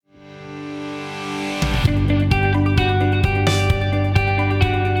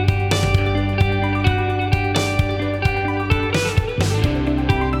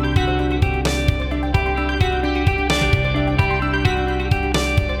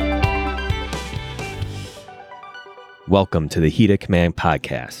Welcome to the Heat of Command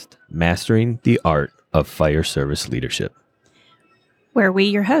podcast, mastering the art of fire service leadership. Where we,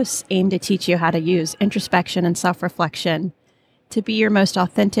 your hosts, aim to teach you how to use introspection and self-reflection to be your most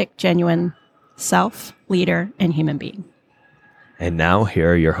authentic, genuine self, leader, and human being. And now,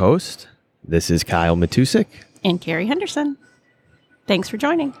 here are your hosts. This is Kyle Matusik. And Carrie Henderson. Thanks for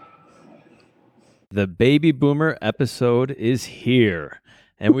joining. The Baby Boomer episode is here.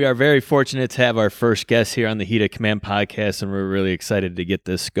 And we are very fortunate to have our first guest here on the Heat of Command podcast, and we're really excited to get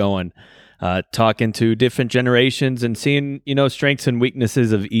this going. Talking to different generations and seeing, strengths and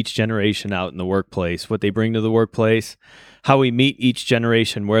weaknesses of each generation out in the workplace, what they bring to the workplace, how we meet each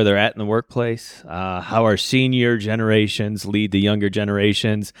generation where they're at in the workplace, how our senior generations lead the younger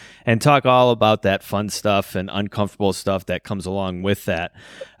generations, and talk all about that fun stuff and uncomfortable stuff that comes along with that.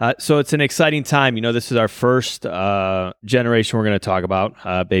 So it's an exciting time. This is our first generation we're going to talk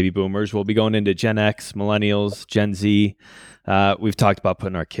about, baby boomers. We'll be going into Gen X, millennials, Gen Z. We've talked about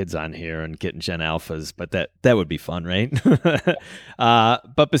putting our kids on here and getting Gen Alphas, but that would be fun, right?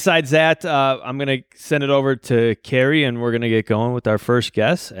 But besides that, I'm going to send it over to Carrie, and we're going to get going with our first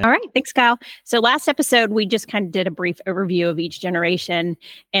guest. All right. Thanks, Kyle. So last episode, we just kind of did a brief overview of each generation.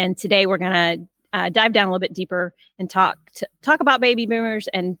 And today we're going to dive down a little bit deeper and talk about baby boomers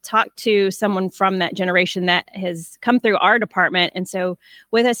and talk to someone from that generation that has come through our department. And so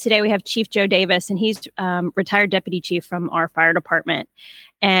with us today, we have Chief Joe Davis, and he's retired deputy chief from our fire department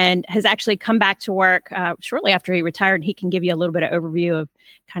and has actually come back to work shortly after he retired. He can give you a little bit of overview of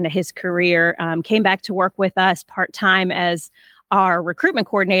kind of his career. Came back to work with us part-time as our recruitment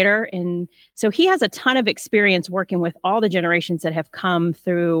coordinator. And so he has a ton of experience working with all the generations that have come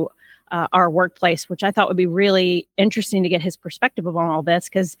through our workplace, which I thought would be really interesting to get his perspective on all this,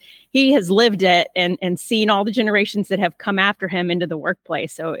 because he has lived it and seen all the generations that have come after him into the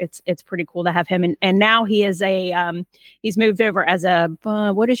workplace. So it's pretty cool to have him. And now he is he's moved over as a,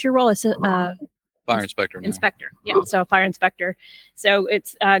 what is your role? As a fire inspector. Inspector. Yeah. So a fire inspector. So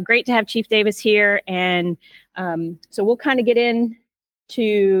it's great to have Chief Davis here. And so we'll kind of get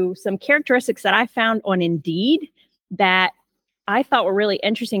into some characteristics that I found on Indeed that I thought were really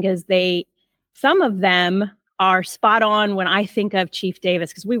interesting, because some of them are spot on when I think of Chief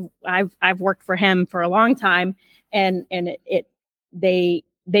Davis, because I've worked for him for a long time, and they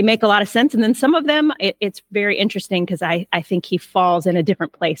make a lot of sense. And then some of them, it's very interesting because I think he falls in a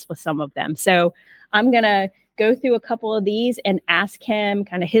different place with some of them. So I'm going to go through a couple of these and ask him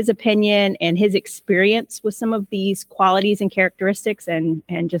kind of his opinion and his experience with some of these qualities and characteristics, and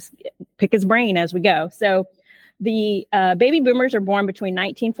just pick his brain as we go. So the baby boomers are born between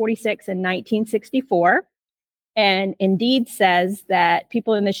 1946 and 1964. And Indeed says that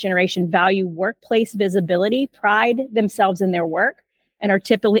people in this generation value workplace visibility, pride themselves in their work, and are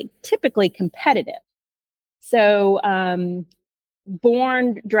typically competitive. So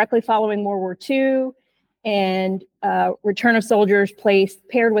born directly following World War II, and return of soldiers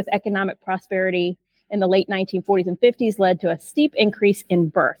paired with economic prosperity in the late 1940s and 50s led to a steep increase in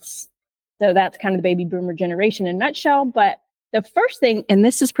births. So that's kind of the baby boomer generation in a nutshell. But the first thing, and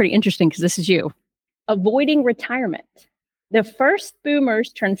this is pretty interesting because this is you, avoiding retirement. The first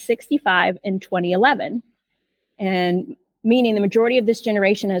boomers turned 65 in 2011, and meaning the majority of this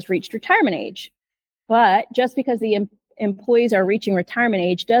generation has reached retirement age. But just because the employees are reaching retirement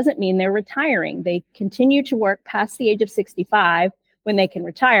age doesn't mean they're retiring. They continue to work past the age of 65 when they can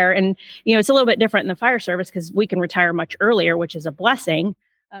retire. And, it's a little bit different in the fire service because we can retire much earlier, which is a blessing.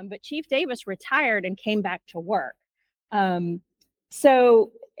 But Chief Davis retired and came back to work.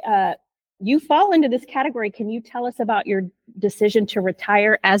 So you fall into this category. Can you tell us about your decision to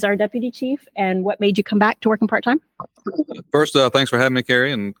retire as our deputy chief and what made you come back to working part-time? First, thanks for having me,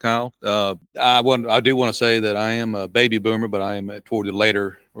 Carrie and Kyle. I do want to say that I am a baby boomer, but I am toward the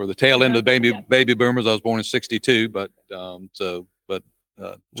later or the tail end of the baby boomers. I was born in 62, but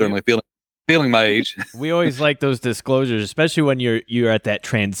certainly feeling my age. We always like those disclosures, especially when you're at that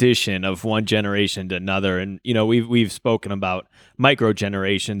transition of one generation to another. And we've spoken about micro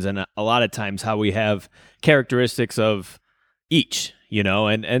generations, and a lot of times how we have characteristics of each,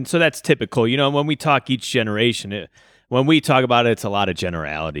 and so that's typical. When we talk each generation, when we talk about it, it's a lot of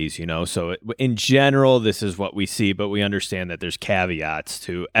generalities. So in general, this is what we see, but we understand that there's caveats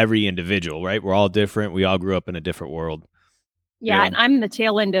to every individual, right? We're all different. We all grew up in a different world. Yeah, and I'm the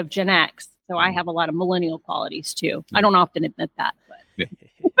tail end of Gen X. So I have a lot of millennial qualities too. I don't often admit that,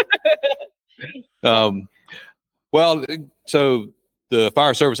 but. Well, so the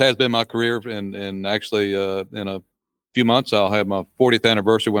fire service has been my career, and actually in a few months I'll have my 40th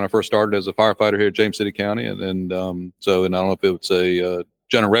anniversary when I first started as a firefighter here at James City County, and I don't know if it's a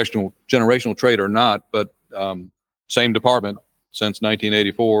generational trait or not, but same department since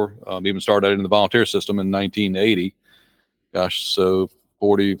 1984. Even started in the volunteer system in 1980. Gosh, so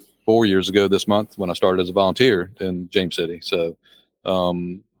 44 years ago this month when I started as a volunteer in James City. So,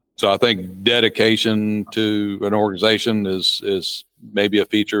 so I think dedication to an organization is maybe a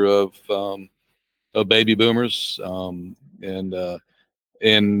feature of baby boomers. And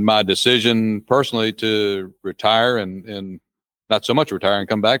in my decision personally to retire and not so much retire and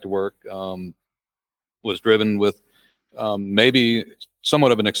come back to work, was driven with maybe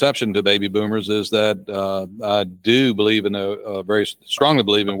somewhat of an exception to baby boomers, is that I do believe in a very strongly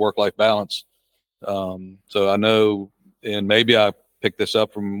believe in work-life balance. So I know, and maybe I picked this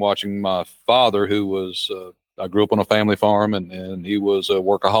up from watching my father, who was, I grew up on a family farm, and he was a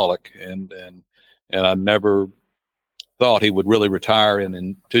workaholic, and I never thought he would really retire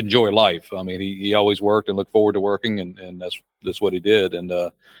and to enjoy life. I mean, he always worked and looked forward to working, and that's what he did.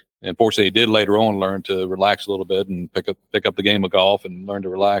 And fortunately, he did later on learn to relax a little bit and pick up the game of golf and learn to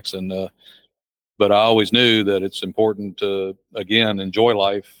relax. But I always knew that it's important to, again, enjoy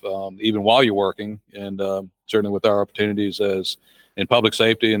life, even while you're working. And certainly with our opportunities as in public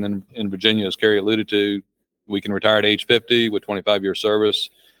safety and in Virginia, as Carrie alluded to, we can retire at age 50 with 25 years service.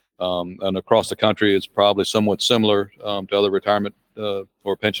 And across the country, it's probably somewhat similar to other retirement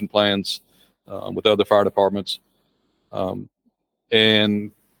or pension plans with other fire departments.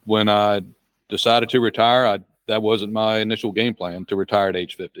 And when I decided to retire, that wasn't my initial game plan to retire at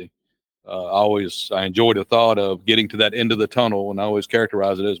age 50. I enjoyed the thought of getting to that end of the tunnel, and I always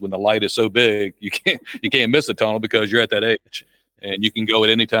characterize it as when the light is so big you can't miss the tunnel because you're at that age, and you can go at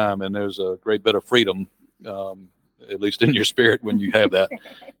any time, and there's a great bit of freedom, at least in your spirit, when you have that.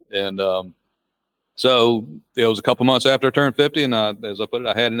 And so it was a couple months after I turned 50, and as I put it,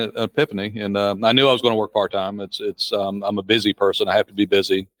 I had an epiphany, and I knew I was going to work part time. I'm a busy person. I have to be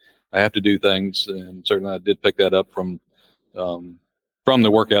busy. I have to do things, and certainly I did pick that up from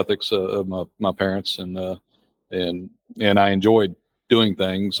the work ethics of my parents, and I enjoyed doing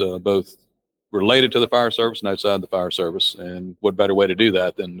things both related to the fire service and outside the fire service. And what better way to do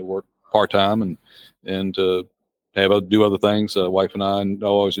that than to work part time and to do other things. Wife and I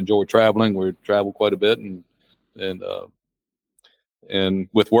always enjoyed traveling. We traveled quite a bit, and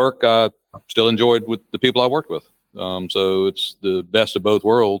with work, I still enjoyed with the people I worked with. So it's the best of both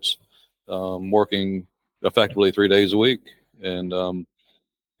worlds, working effectively 3 days a week. And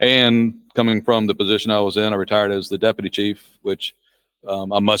coming from the position I was in, I retired as the deputy chief, which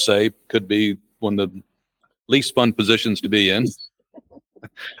I must say could be one of the least fun positions to be in.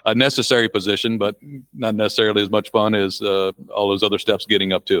 A necessary position, but not necessarily as much fun as all those other steps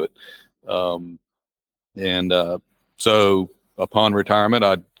getting up to it. So upon retirement,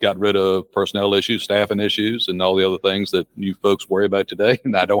 I got rid of personnel issues, staffing issues, and all the other things that you folks worry about today,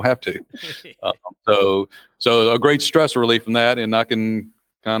 and I don't have to. So a great stress relief from that, and I can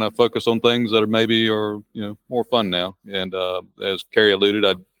kind of focus on things that are more fun now. And as Carrie alluded,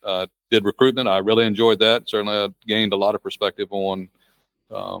 I did recruitment. I really enjoyed that. Certainly, I gained a lot of perspective on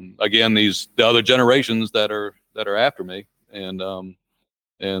again the other generations that are after me, and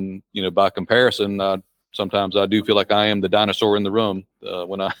by comparison, sometimes I do feel like I am the dinosaur in the room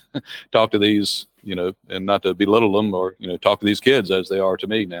when I talk to these, and not to belittle them or talk to these kids as they are to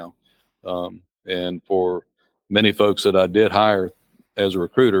me now. And for many folks that I did hire as a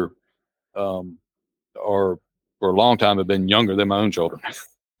recruiter, or for a long time have been younger than my own children.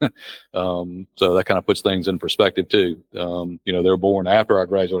 So that kind of puts things in perspective too. They were born after I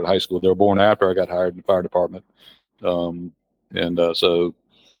graduated high school. They were born after I got hired in the fire department. But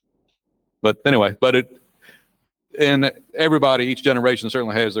anyway, and everybody, each generation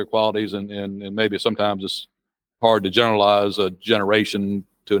certainly has their qualities, and maybe sometimes it's hard to generalize a generation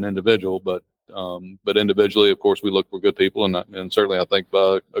to an individual, but individually, of course, we look for good people, and certainly I think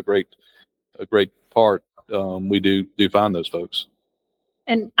a great part, we do find those folks.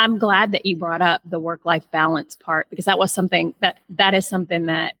 And I'm glad that you brought up the work-life balance part, because that was something that is something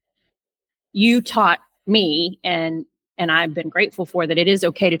that you taught me, and I've been grateful for that. It is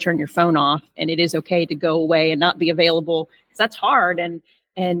okay to turn your phone off, and it is okay to go away and not be available, because that's hard.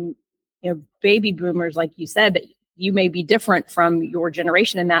 And baby boomers, like you said, that you may be different from your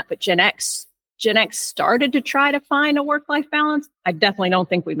generation in that, but Gen X started to try to find a work-life balance. I definitely don't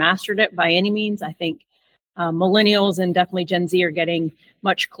think we mastered it by any means. I think millennials and definitely Gen Z are getting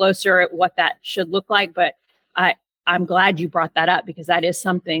much closer at what that should look like. But I'm glad you brought that up, because that is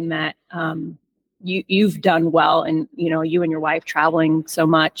something that you've done well, and you and your wife traveling so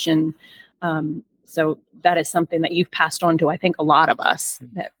much, and so that is something that you've passed on to, I think, a lot of us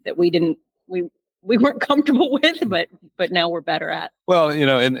that we we weren't comfortable with, but now we're better at. Well,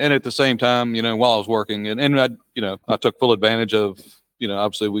 and at the same time, while I was working and I took full advantage of,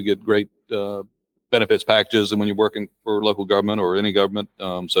 obviously we get great benefits packages and when you're working for local government or any government,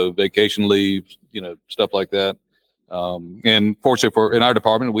 so vacation leave, stuff like that. And fortunately in our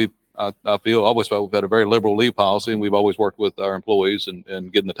department, I always felt we've had a very liberal leave policy, and we've always worked with our employees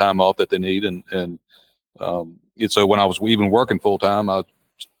and getting the time off that they need. And so when I was even working full time, I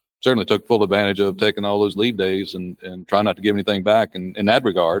certainly took full advantage of taking all those leave days and try not to give anything back in that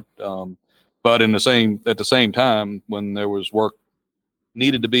regard. But at the same time, when there was work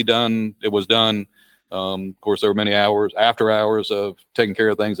needed to be done, it was done. Of course, there were many hours after hours of taking care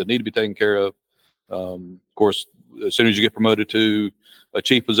of things that need to be taken care of. Of course, as soon as you get promoted to a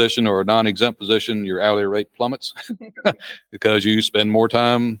chief position or a non-exempt position, your hourly rate plummets because you spend more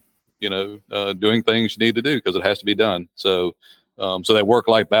time, doing things you need to do because it has to be done. So that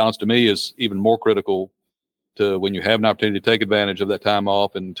work-life balance to me is even more critical to when you have an opportunity to take advantage of that time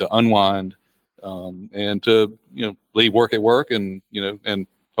off and to unwind, and to, leave work at work and, and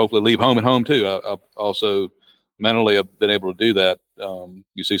hopefully leave home at home too. I also mentally have been able to do that.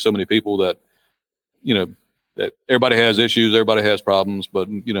 You see so many people that, that everybody has issues, everybody has problems, but,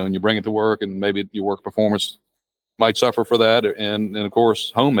 and you bring it to work and maybe your work performance might suffer for that. And of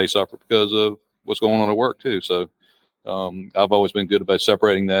course, home may suffer because of what's going on at work too. So I've always been good about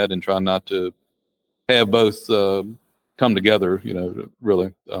separating that and trying not to have both come together,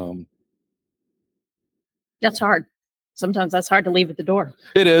 really. That's hard. Sometimes that's hard to leave at the door.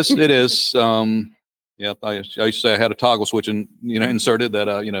 It is. Yeah, I used to say I had a toggle switch and inserted that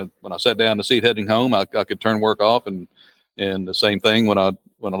when I sat down in the seat heading home, I could turn work off, and the same thing when I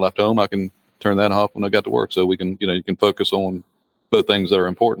left home, I can turn that off when I got to work. So we can you can focus on both things that are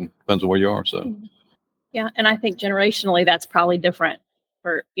important. Depends on where you are. So yeah, and I think generationally that's probably different.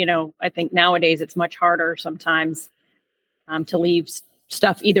 For I think nowadays it's much harder sometimes to leave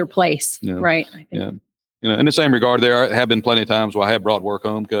stuff either place. Yeah. Right. I think. Yeah. In the same regard, there have been plenty of times where I have brought work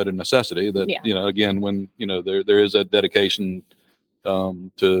home out of necessity that, again, when, there is that dedication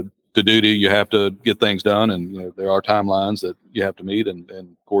to duty, you have to get things done. And, there are timelines that you have to meet. And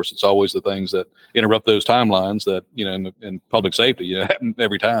of course, it's always the things that interrupt those timelines that, in public safety, happen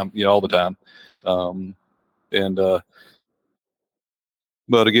every time, all the time.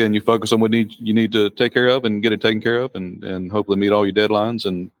 But again, you focus on what you need to take care of and get it taken care of and hopefully meet all your deadlines.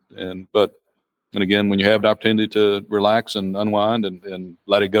 And again, when you have the opportunity to relax and unwind and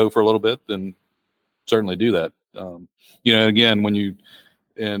let it go for a little bit, then certainly do that. Again,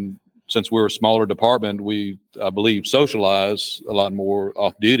 since we're a smaller department, I believe, socialize a lot more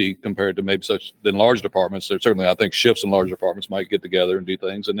off duty compared to maybe than large departments. So certainly, I think shifts in large departments might get together and do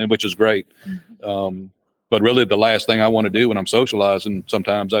things, which is great. Mm-hmm. But really, the last thing I want to do when I'm socializing,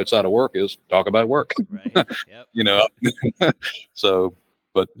 sometimes outside of work, is talk about work. Right. Yep. So,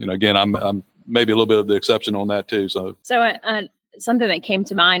 but again, I'm maybe a little bit of the exception on that too. So something that came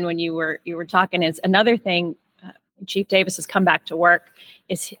to mind when you were talking is another thing. Chief Davis has come back to work.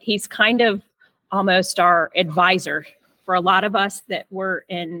 He's kind of almost our advisor for a lot of us that were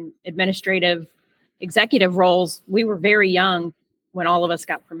in administrative executive roles. We were very young when all of us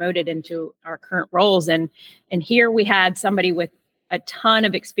got promoted into our current roles, and here we had somebody with a ton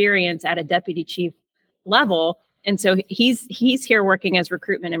of experience at a deputy chief level. And so he's here working as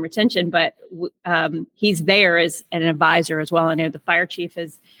recruitment and retention, but he's there as an advisor as well. I know the fire chief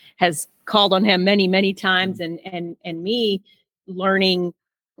has called on him many, many times, and me learning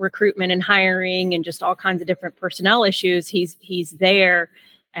recruitment and hiring and just all kinds of different personnel issues. He's there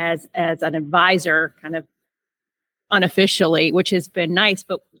as an advisor, kind of unofficially, which has been nice.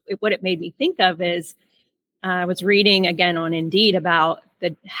 But what it made me think of is I was reading again on Indeed about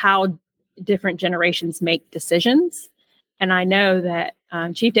how different generations make decisions. And I know that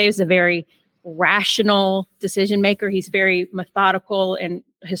Chief Dave is a very rational decision maker. He's very methodical and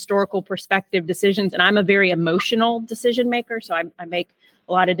historical perspective decisions. And I'm a very emotional decision maker. So I make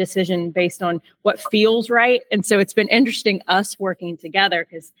a lot of decisions based on what feels right. And so it's been interesting us working together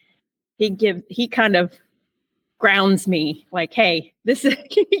because he kind of grounds me like, hey, this is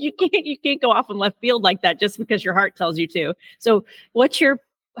you can't go off in left field like that just because your heart tells you to. So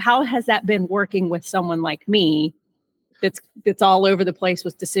how has that been working with someone like me that's all over the place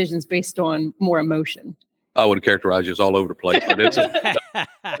with decisions based on more emotion? I would characterize you as all over the place, but it's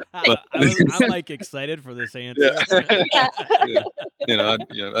I'm like excited for this answer. Yeah.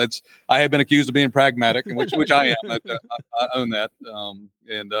 I have been accused of being pragmatic, which I am. I own that.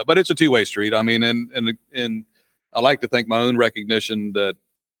 But it's a two-way street. I mean, and I like to think my own recognition that,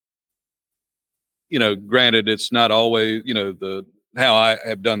 granted, it's not always, how I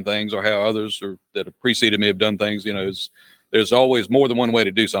have done things or how others or that have preceded me have done things. There's always more than one way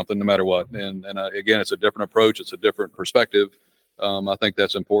to do something, no matter what. And again, it's a different approach. It's a different perspective. I think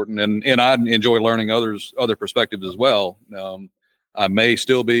that's important, and I enjoy learning other perspectives as well. I may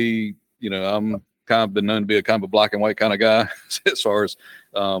still be, I'm kind of been known to be a kind of a black and white kind of guy as far as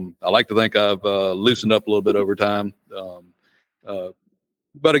I like to think I've loosened up a little bit over time.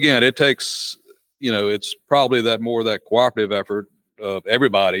 But again, it takes, it's probably that cooperative effort of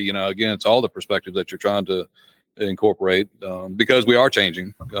everybody. Again, it's all the perspectives that you're trying to incorporate because we are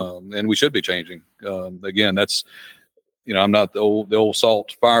changing and we should be changing. Again, that's, I'm not the old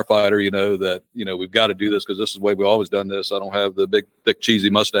salt firefighter, that, we've got to do this because this is the way we've always done this. I don't have the big, thick, cheesy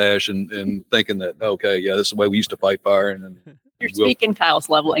mustache and thinking that, okay, yeah, this is the way we used to fight fire. And you're speaking Kyle's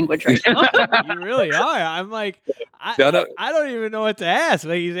love language right now. You really are. I'm like, I don't even know what to ask.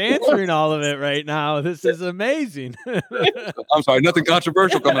 Like, he's answering all of it right now. This is amazing. I'm sorry, nothing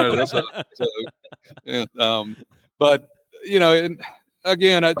controversial coming out of this. So, yeah, but, and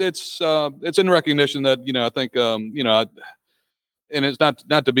again, it's in recognition that, I think, and it's not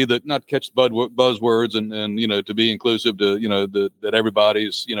to catch buzzwords and to be inclusive to, that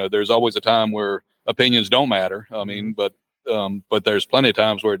everybody's, there's always a time where opinions don't matter. I mean, but there's plenty of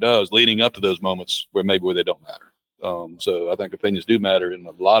times where it does, leading up to those moments where they don't matter. So I think opinions do matter in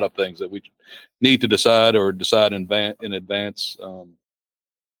a lot of things that we need to decide in advance.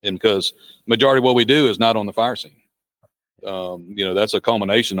 And because majority of what we do is not on the fire scene. That's a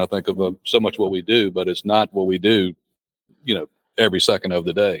culmination, I think, of so much what we do, but it's not what we do, every second of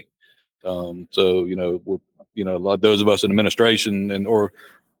the day. So, like those of us in administration or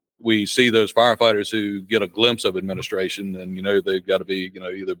we see those firefighters who get a glimpse of administration and, they've got to be,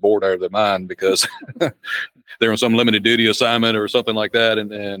 either bored out of their mind because they're on some limited duty assignment or something like that.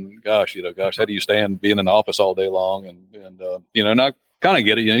 And gosh, how do you stand being in the office all day long? And I kind of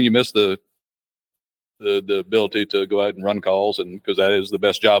get it. You miss the ability to go out and run calls because that is the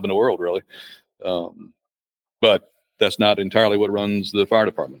best job in the world, really. But that's not entirely what runs the fire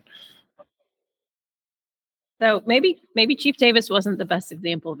department. So maybe Chief Davis wasn't the best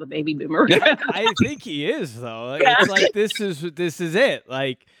example of a baby boomer. I think he is, though. Yeah. It's like this is it.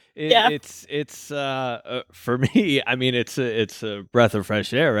 Like it's for me. I mean, it's a breath of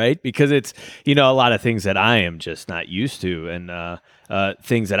fresh air, right? Because it's a lot of things that I am just not used to, and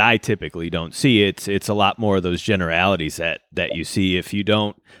things that I typically don't see. It's a lot more of those generalities that you see if you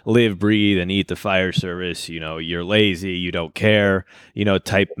don't live, breathe, and eat the fire service. You're lazy, you don't care.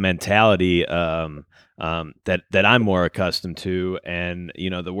 Type mentality. That I'm more accustomed to, and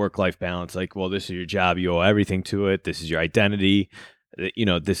the work-life balance, like, well, this is your job, you owe everything to it, this is your identity,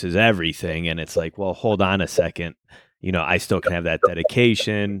 this is everything. And it's like, well, hold on a second, I still can have that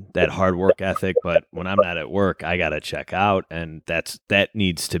dedication, that hard work ethic, but when I'm not at work, I gotta check out, and that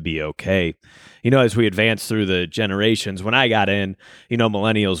needs to be okay. As we advance through the generations, when I got in,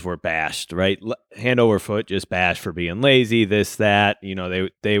 millennials were bashed, right? Hand over foot, just bashed for being lazy, this, that.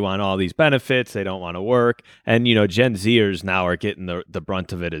 They want all these benefits, they don't want to work, and Gen Zers now are getting the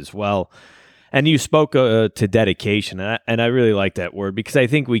brunt of it as well. And you spoke to dedication, and I really like that word because I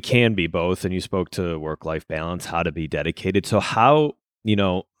think we can be both. And you spoke to work-life balance, how to be dedicated. So how,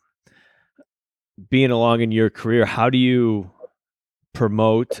 being along in your career, how do you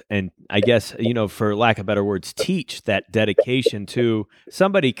promote and, I guess, for lack of better words, teach that dedication to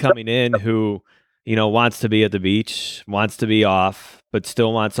somebody coming in who, wants to be at the beach, wants to be off, but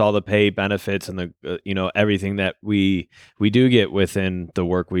still wants all the pay, benefits, and the everything that we do get within the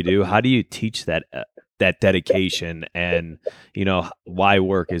work we do? How do you teach that dedication and why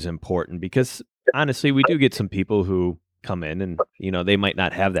work is important? Because honestly, we do get some people who come in and they might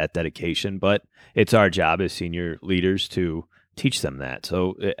not have that dedication, but it's our job as senior leaders to teach them that.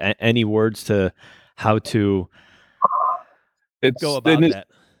 So any words to how to go about that?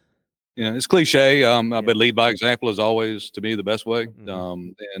 It's cliche. But lead by example is always, to me, the best way.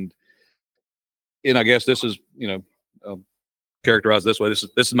 Mm-hmm. And I guess this is, characterized this way. This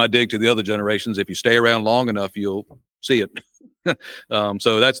is my dig to the other generations. If you stay around long enough, you'll see it.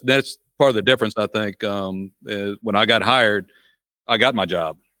 So that's part of the difference, I think. When I got hired, I got my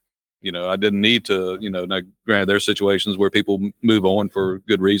job. I didn't need to, now granted, there's situations where people move on for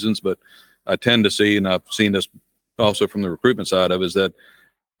good reasons, but I tend to see, and I've seen this also from the recruitment side of it, is that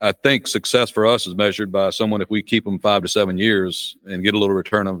I think success for us is measured by someone, if we keep them 5 to 7 years and get a little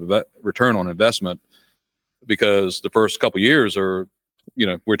return on investment, because the first couple of years are,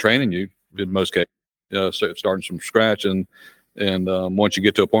 we're training you in most cases, so starting from scratch. And once you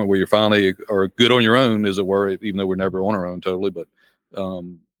get to a point where you're finally are good on your own, as it were, even though we're never on our own totally, but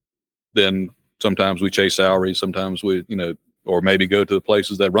then sometimes we chase salaries, sometimes we, or maybe go to the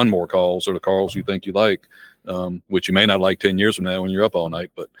places that run more calls or the calls you think you like, which you may not like 10 years from now when you're up all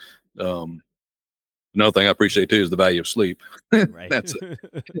night. But another thing I appreciate too is the value of sleep. Right. That's it.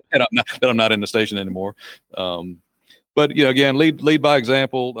 And I'm not in the station anymore. But again, lead by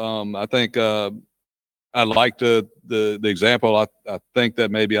example. I think I like the example. I think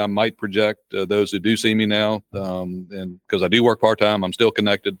that maybe I might project those who do see me now, and because I do work part time, I'm still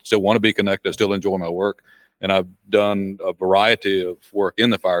connected, still want to be connected, I still enjoy my work, and I've done a variety of work in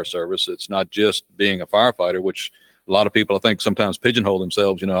the fire service. It's not just being a firefighter, which a lot of people I think sometimes pigeonhole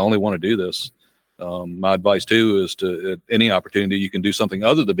themselves. I only want to do this. My advice too is to, at any opportunity you can do something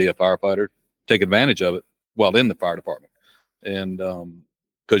other than be a firefighter, take advantage of it while in the fire department, and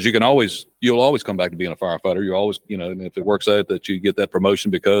because you'll always come back to being a firefighter. You always, and if it works out that you get that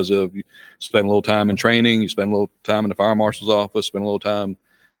promotion because of you spend a little time in training, you spend a little time in the fire marshal's office, spend a little time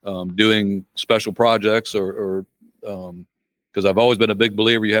doing special projects, or because I've always been a big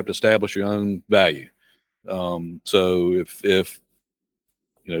believer you have to establish your own value. So if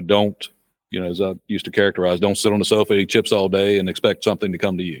don't, as I used to characterize, don't sit on the sofa, eat chips all day, and expect something to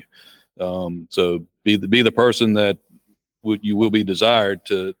come to you. So be the person that you will be desired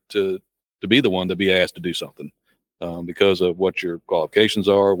to be the one to be asked to do something, because of what your qualifications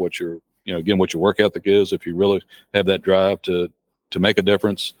are, what your again what your work ethic is. If you really have that drive to make a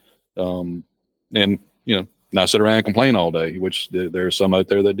difference, and not sit around and complain all day, which there's some out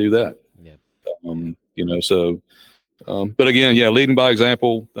there that do that. Yeah. So but again, leading by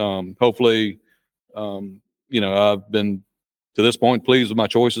example. Hopefully, I've been to this point pleased with my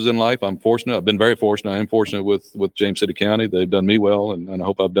choices in life. I'm fortunate. I've been very fortunate. I am fortunate with James City County. They've done me well, and I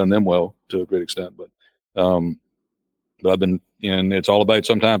hope I've done them well to a great extent. But I've been, and it's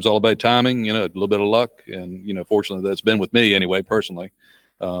sometimes all about timing, a little bit of luck. And, fortunately that's been with me anyway, personally.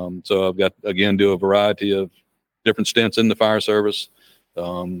 So I've got, again, do a variety of different stints in the fire service,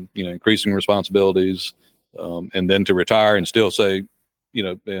 increasing responsibilities, and then to retire and still say,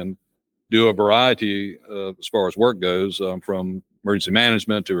 and do a variety as far as work goes, from emergency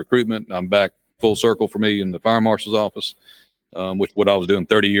management to recruitment. I'm back full circle for me in the fire marshal's office, which what I was doing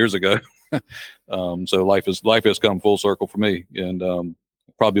 30 years ago. So life has come full circle for me, and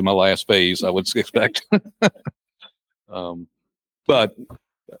probably my last phase, I would expect. But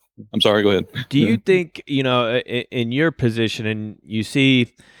I'm sorry, go ahead. Do you think, in your position, and you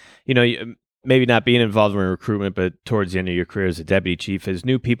see, maybe not being involved in recruitment, but towards the end of your career as a deputy chief, as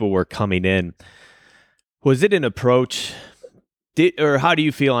new people were coming in, was it an approach, or how do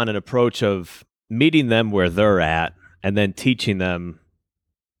you feel on an approach of meeting them where they're at and then teaching them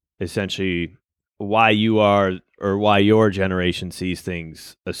essentially why you are, or why your generation sees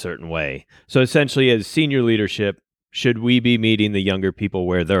things a certain way? So essentially, as senior leadership, should we be meeting the younger people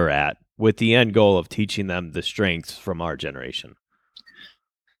where they're at with the end goal of teaching them the strengths from our generation?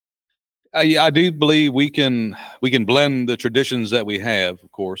 I do believe we can blend the traditions that we have,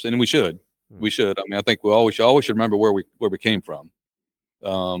 of course, and we should. We should. I mean, I think we always should remember where we came from.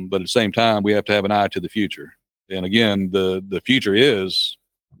 But at the same time, we have to have an eye to the future. And again, the future is,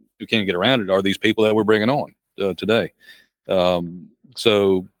 we can't get around it, are these people that we're bringing on today.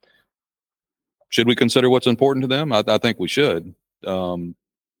 So should we consider what's important to them? I think we should.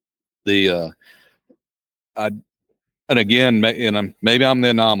 And again, maybe I'm the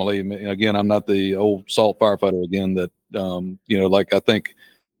anomaly. Again, I'm not the old salt firefighter again that, I think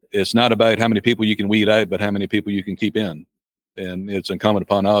it's not about how many people you can weed out, but how many people you can keep in. And it's incumbent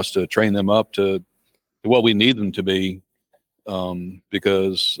upon us to train them up to what we need them to be.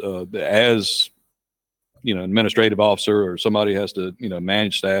 Because as, administrative officer or somebody has to,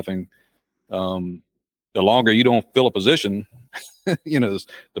 manage staffing, the longer you don't fill a position, the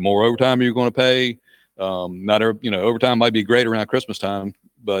more overtime you're going to pay. Overtime might be great around Christmas time,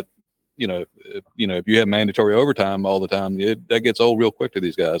 but if you have mandatory overtime all the time, that gets old real quick to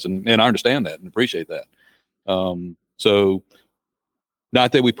these guys, and I understand that and appreciate that. So,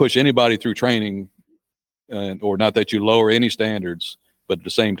 not that we push anybody through training, or not that you lower any standards, but at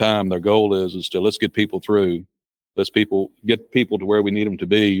the same time, their goal is to let's get people through, get people to where we need them to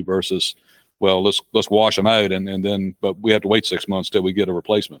be, versus, well, let's wash them out and then, but we have to wait 6 months till we get a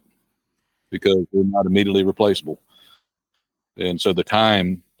replacement, because they're not immediately replaceable. And so the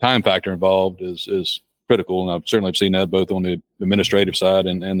time factor involved is critical. And I've certainly seen that both on the administrative side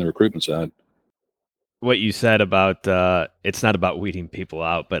and the recruitment side. What you said about it's not about weeding people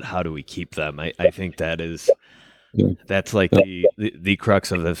out, but how do we keep them? I think that is That's like the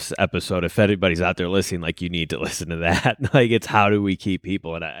crux of this episode. If anybody's out there listening, like, you need to listen to that. Like, it's how do we keep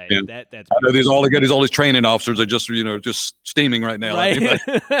people? And that's I know these all these training officers are just just steaming right now. right.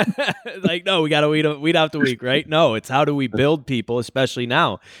 Like, no, we got to weed out the week, right? No, it's how do we build people, especially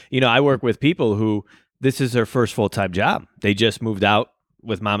now. I work with people who this is their first full-time job. They just moved out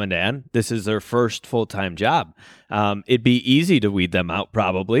with mom and dad. This is their first full-time job. It'd be easy to weed them out,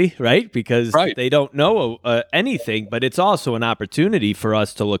 probably, right? Because they don't know anything, but it's also an opportunity for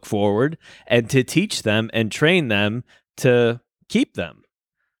us to look forward and to teach them and train them to keep them.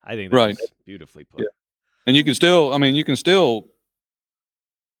 I think that's beautifully put. Yeah. And you can still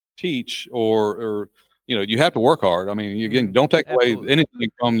teach or you have to work hard. I mean, again, don't take away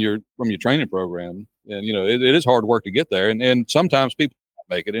anything from your training program. And, it is hard work to get there. And sometimes people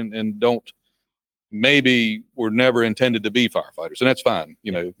make it and don't, maybe were never intended to be firefighters, and that's fine.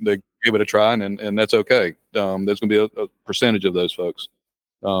 They give it a try, and that's okay. There's going to be a percentage of those folks.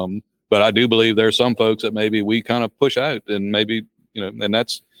 But I do believe there's some folks that maybe we kind of push out, and maybe, and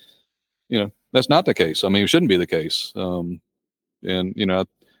that's not the case. I mean, it shouldn't be the case. So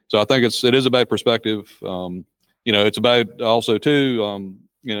I think it is about perspective. It's about also too,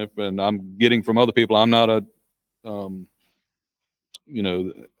 and I'm getting from other people, I'm not an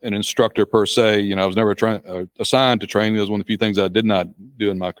instructor per se. I was never assigned to training. That was one of the few things I did not do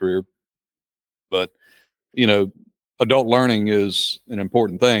in my career. But, adult learning is an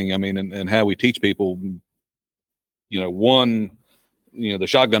important thing. I mean, and how we teach people, the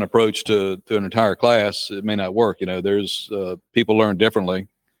shotgun approach to an entire class, it may not work. There's people learn differently.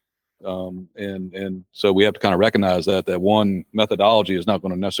 And so we have to kind of recognize that one methodology is not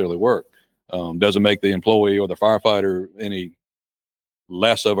going to necessarily work. Doesn't make the employee or the firefighter any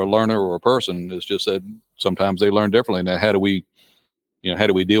less of a learner or a person. It's just that sometimes they learn differently. Now, how do we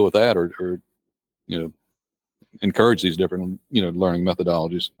deal with that or encourage these different, learning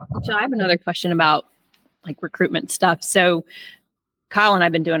methodologies? So I have another question about like recruitment stuff. So Kyle and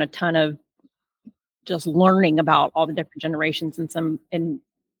I've been doing a ton of just learning about all the different generations, and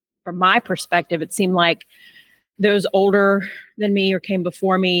from my perspective, it seemed like those older than me or came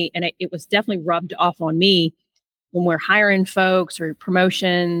before me, and it was definitely rubbed off on me when we're hiring folks or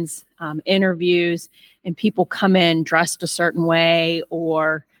promotions, interviews, and people come in dressed a certain way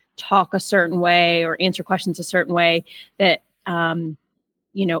or talk a certain way or answer questions a certain way, that,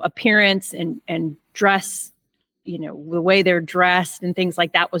 appearance and dress, the way they're dressed and things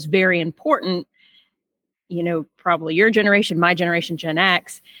like that was very important. Probably your generation, my generation, Gen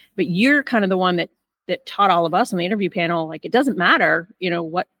X, but you're kind of the one that taught all of us on the interview panel, like, it doesn't matter,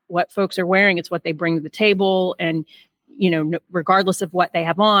 what folks are wearing, it's what they bring to the table. And, regardless of what they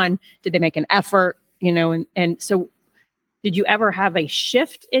have on, did they make an effort, and so did you ever have a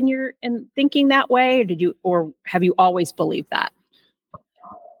shift in thinking that way? Or have you always believed that?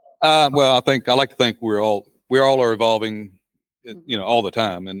 Well, I like to think we all are evolving, all the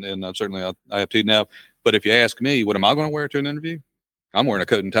time. And certainly I have to now, but if you ask me, what am I going to wear to an interview? I'm wearing a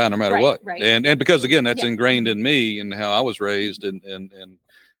coat and tie no matter what. Right. And because again, that's ingrained in me and how I was raised, and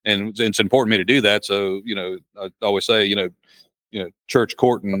it's important to me to do that. So, I always say, church,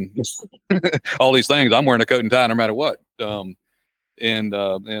 court, and all these things, I'm wearing a coat and tie no matter what. And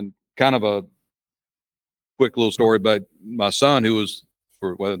kind of a quick little story about my son, who was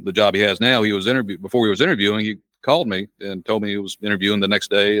for the job he has now. Before he was interviewing, he called me and told me he was interviewing the next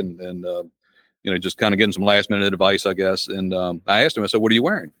day, and just kind of getting some last minute advice, I guess. And I asked him, I said, "What are you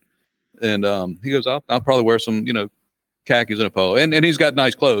wearing?" And he goes, I'll probably wear some, khakis and a polo. And he's got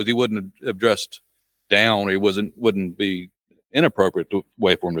nice clothes. He wouldn't have dressed down, or he wouldn't be inappropriate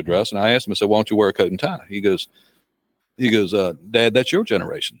way for him to dress. And I asked him, I said, "Why don't you wear a coat and tie?" He goes, "Dad, that's your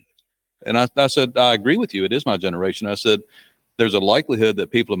generation." And I said, "I agree with you. It is my generation." I said, "There's a likelihood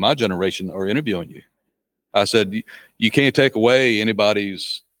that people of my generation are interviewing you." I said, "You can't take away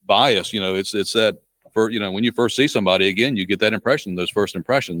anybody's bias. It's that when you first see somebody, again, you get that impression, those first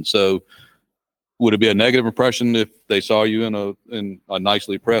impressions. So would it be a negative impression if they saw you in a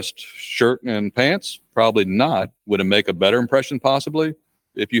nicely pressed shirt and pants? Probably not. Would it make a better impression possibly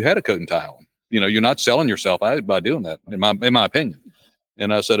if you had a coat and tie on? You're not selling yourself out by doing that, in my opinion."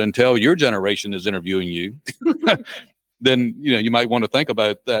 And I said, until your generation is interviewing you, then, you might want to think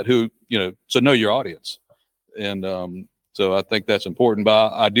about that, so know your audience. And so I think that's important.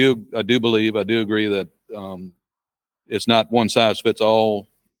 But I do believe, I do agree that it's not one size fits all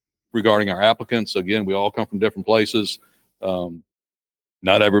regarding our applicants. Again, we all come from different places.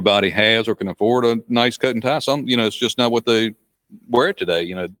 Not everybody has or can afford a nice coat and tie. Some, it's just not what they wear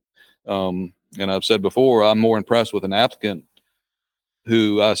today, and I've said before, I'm more impressed with an applicant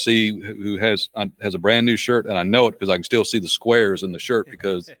who I see who has a brand new shirt, and I know it because I can still see the squares in the shirt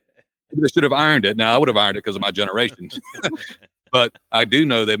because they should have ironed it. Now I would have ironed it because of my generation, but I do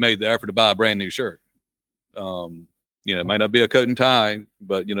know they made the effort to buy a brand new shirt. It might not be a coat and tie,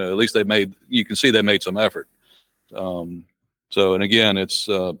 but at least you can see they made some effort. And again, it's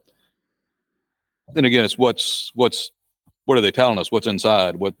what are they telling us? What's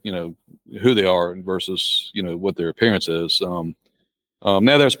inside? What who they are versus what their appearance is.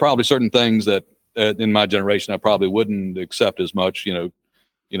 Now there's probably certain things that in my generation I probably wouldn't accept as much.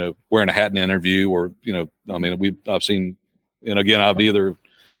 Wearing a hat in an interview, or I've seen, and again I've either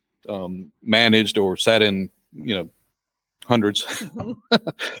managed or sat in hundreds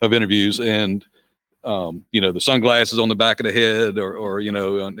of interviews, and the sunglasses on the back of the head, or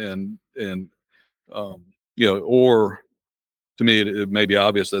to me it may be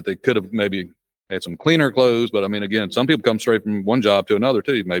obvious that they could have maybe had some cleaner clothes. But again, some people come straight from one job to another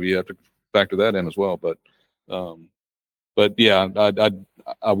too. Maybe you have to factor that in as well. But yeah,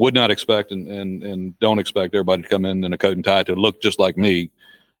 I would not expect and don't expect everybody to come in a coat and tie to look just like me,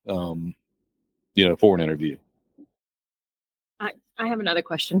 for an interview. I have another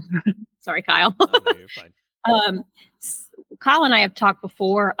question. Sorry, Kyle. Oh, no, you're fine. Kyle and I have talked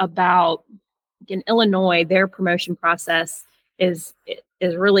before about in Illinois, their promotion process is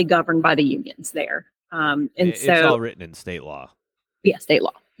really governed by the unions there. It's all written in state law. Yeah, state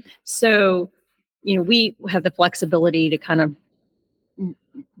law. So, we have the flexibility to kind of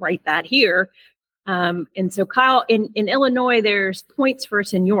write that here. And so, Kyle, in Illinois, there's points for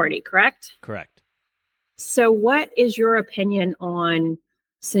seniority, correct? Correct. So what is your opinion on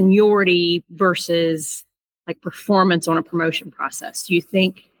seniority versus like performance on a promotion process? Do you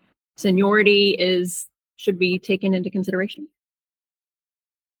think seniority should be taken into consideration?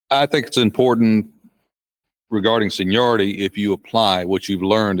 I think it's important regarding seniority if you apply what you've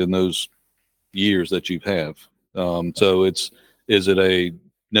learned in those years that you have. So is it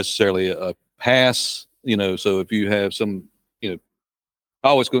necessarily a pass? So if you have some, I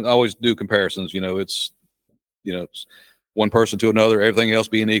always do comparisons. It's one person to another, everything else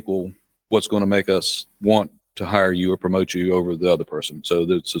being equal. What's going to make us want to hire you or promote you over the other person? So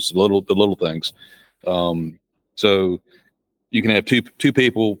it's just the little things. So you can have two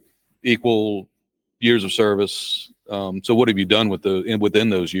people equal years of service. So what have you done within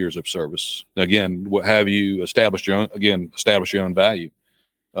those years of service? Again, what have you established your own value?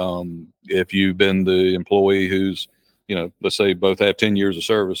 If you've been the employee who's, let's say both have 10 years of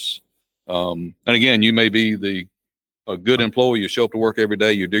service. And again, you may be a good employee. You show up to work every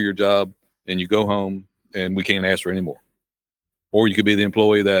day, you do your job, and you go home, and we can't ask for any more. Or you could be the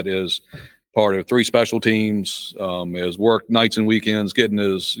employee that is part of 3 special teams, has worked nights and weekends, getting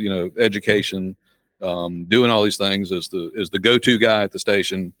his education, doing all these things as the go-to guy at the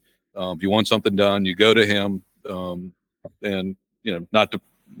station. If you want something done, you go to him, and not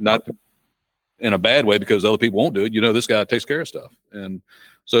in a bad way because other people won't do it. This guy takes care of stuff. And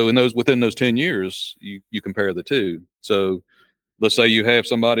so within those 10 years, you compare the two. So let's say you have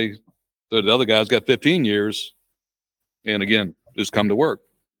somebody, the other guy's got 15 years, and again, just come to work.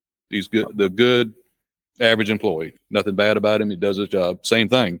 He's the good average employee. Nothing bad about him. He does his job. Same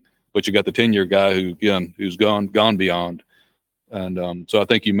thing. But you got the 10-year guy who's gone beyond. And so I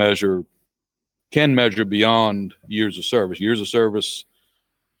think you can measure beyond years of service. Years of service,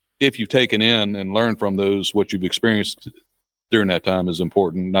 if you've taken in and learned from those, what you've experienced during that time is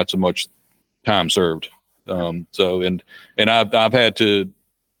important, not so much time served. And I've had to,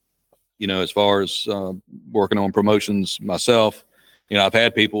 as far as working on promotions myself, I've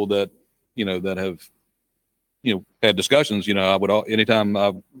had people that have, had discussions. Anytime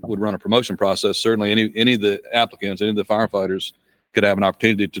I would run a promotion process, certainly any of the applicants, any of the firefighters could have an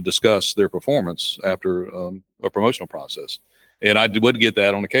opportunity to discuss their performance after a promotional process. And I would get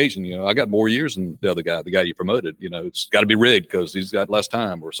that on occasion. I got more years than the other guy, the guy you promoted. It's got to be rigged because he's got less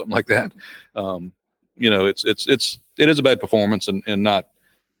time or something like that. It is a bad performance and not,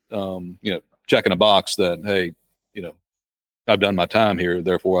 checking a box that, hey, I've done my time here,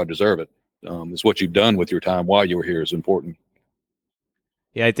 therefore I deserve it. It's what you've done with your time while you were here is important.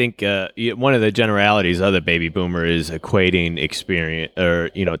 Yeah, I think one of the generalities of the baby boomer is equating experience or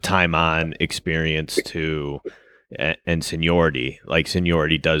time on experience to and seniority. Like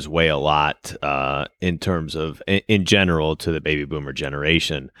seniority does weigh a lot in terms of in general to the baby boomer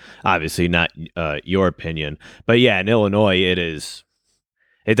generation. Obviously, not your opinion, but yeah, in Illinois,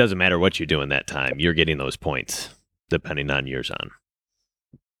 it doesn't matter what you do in that time. You're getting those points depending on years on.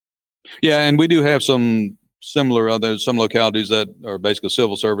 Yeah, and we do have some similar. There's some localities that are basically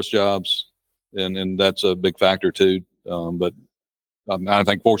civil service jobs, and that's a big factor too. But I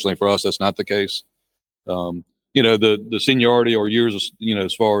think fortunately for us, that's not the case. The seniority or years,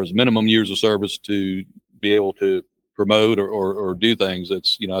 as far as minimum years of service to be able to promote or do things,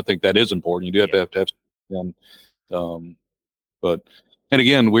 it's, I think that is important. You do have to have them. But, and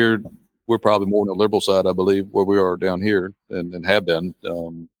again, we're probably more on the liberal side, I believe, where we are down here and have been,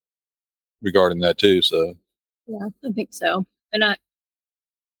 regarding that too. So, yeah, I think so. And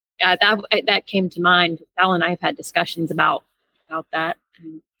that came to mind. Val and I have had discussions about that.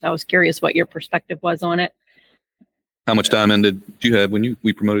 And I was curious what your perspective was on it. how much time in did you have when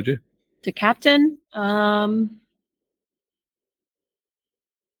we promoted you to captain?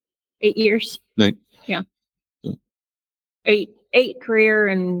 8 years. Nate? Yeah. Eight career,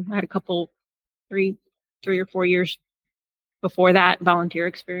 and I had a couple, 3 or 4 years before that volunteer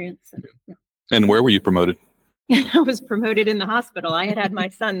experience. Yeah. And where were you promoted? I was promoted in the hospital. I had my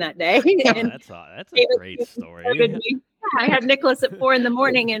son that day. And that's a great story. I had Nicholas at 4 a.m,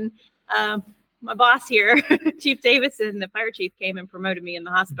 and my boss here, Chief Davis, and the fire chief came and promoted me in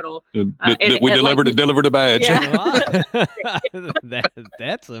the hospital. We delivered a badge. Yeah. Wow.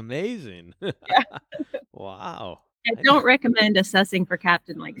 That's amazing. Yeah. Wow. I don't recommend assessing for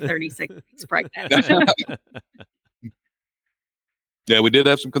captain like 36 weeks pregnant. Yeah, we did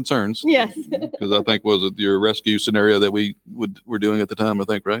have some concerns. Yes. Because I think, was it your rescue scenario that we were doing at the time, I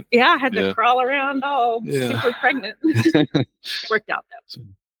think, right? Yeah, I had to crawl around super pregnant. Worked out though.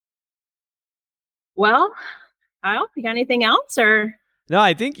 Well, Kyle, you got anything else or? No,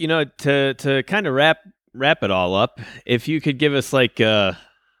 I think, to kind of wrap it all up, if you could give us like a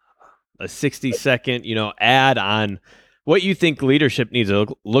 60-second, ad on what you think leadership needs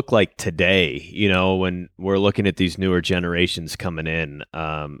to look like today, when we're looking at these newer generations coming in.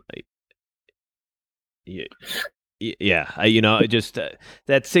 Just that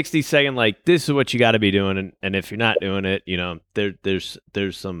 60-second, like, this is what you got to be doing. And if you're not doing it,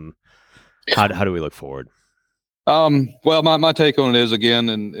 there's some, how do we look forward? Well, my take on it is, again,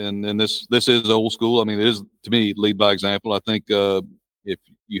 and this is old school. I mean, it is, to me, lead by example. I think, if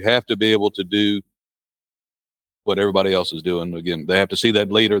you have to be able to do what everybody else is doing, again, they have to see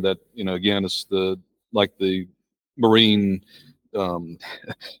that leader that, again, it's like the Marine, the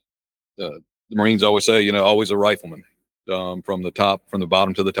Marines always say, always a rifleman, from the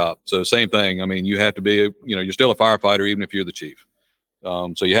bottom to the top. So same thing. I mean, you have to be, you're still a firefighter, even if you're the chief.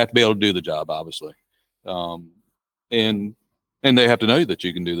 So you have to be able to do the job, obviously. And they have to know that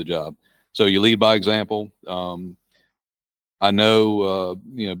you can do the job. So you lead by example. I know,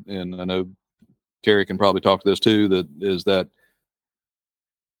 and I know Carrie can probably talk to this too, that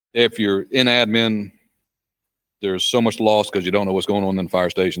if you're in admin, there's so much lost because you don't know what's going on in the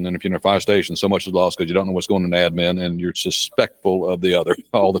fire station. And if you're in a fire station, so much is lost because you don't know what's going on in admin, and you're suspectful of the other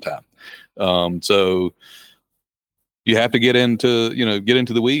all the time. So you have to get into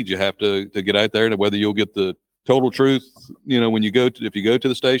the weeds. You have to get out there, and whether you'll get the total truth, when if you go to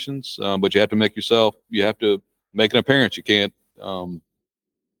the stations, but you have to make an appearance. You can't,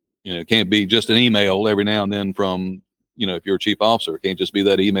 it can't be just an email every now and then from, if you're a chief officer, it can't just be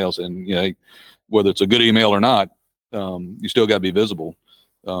that email saying, whether it's a good email or not, you still got to be visible.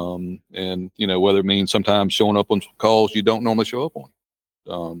 And, whether it means sometimes showing up on calls you don't normally show up on,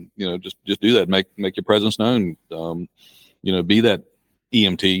 just do that, make your presence known, be that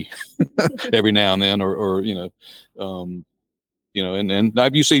EMT every now and then, or and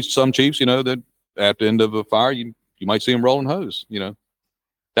you see some chiefs, that at the end of a fire, you might see them rolling hose,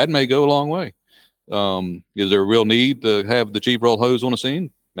 that may go a long way. Is there a real need to have the chief roll hose on a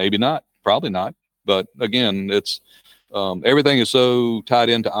scene? Maybe not, probably not. But again, it's, everything is so tied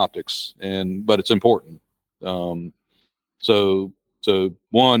into optics, but it's important. So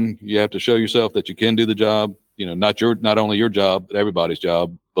one, you have to show yourself that you can do the job, not only your job, but everybody's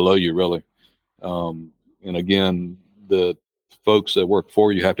job below you, really. And again, the folks that work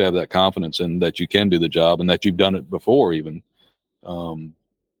for you have to have that confidence in that you can do the job and that you've done it before even. Again,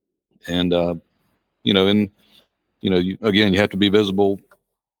 you have to be visible.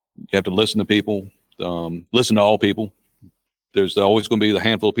 You have to listen to people, listen to all people. There's always going to be the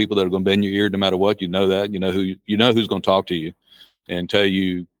handful of people that are going to bend your ear no matter what. You know that. Who's going to talk to you and tell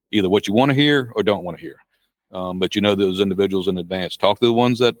you either what you want to hear or don't want to hear. But those individuals in advance. Talk to the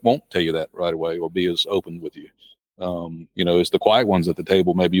ones that won't tell you that right away or be as open with you. It's the quiet ones at the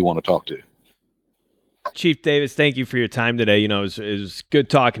table maybe you want to talk to. Chief Davis, thank you for your time today. It was good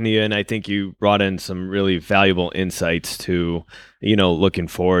talking to you, and I think you brought in some really valuable insights to, looking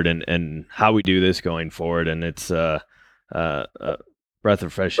forward and how we do this going forward. And it's a breath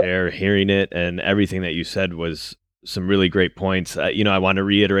of fresh air hearing it, and everything that you said was some really great points. I want to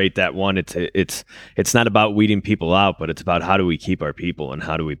reiterate that one. It's not about weeding people out, but it's about how do we keep our people and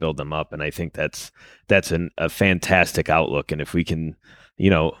how do we build them up. And I think that's a fantastic outlook. And if we can,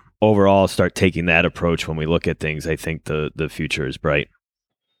 overall start taking that approach when we look at things, I think the future is bright.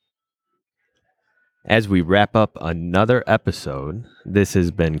 As we wrap up another episode, this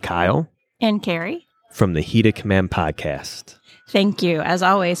has been Kyle and Carrie from the Heat of Command podcast. Thank you, as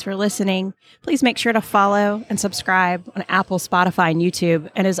always, for listening. Please make sure to follow and subscribe on Apple, Spotify, and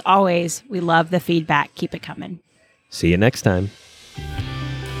YouTube. And as always, we love the feedback. Keep it coming. See you next time.